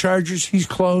L.A. Chargers, he's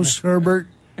close. Herbert.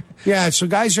 Yeah, so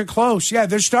guys are close. Yeah,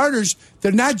 they're starters.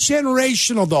 They're not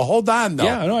generational, though. Hold on, though.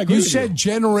 Yeah, no, I agree You with said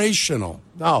generational.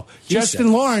 No,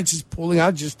 Justin Lawrence is pulling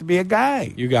out just to be a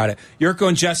guy. You got it. Yurko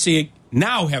and Jesse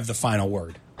now have the final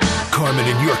word. Carmen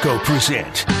and Yurko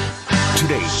present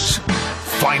today's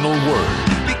final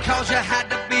word. Because you had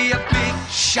to be a big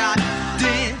shot,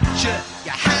 didn't you?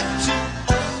 You had to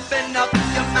open up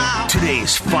your mouth.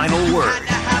 Today's final word. Had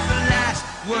to have the last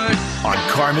word. On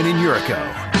Carmen and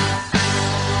Yurko.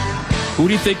 Who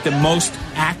do you think the most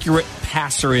accurate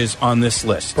passer is on this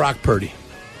list? Brock Purdy.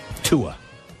 Tua.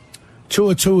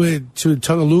 Tua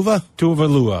Tagovailoa?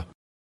 Tagovailoa.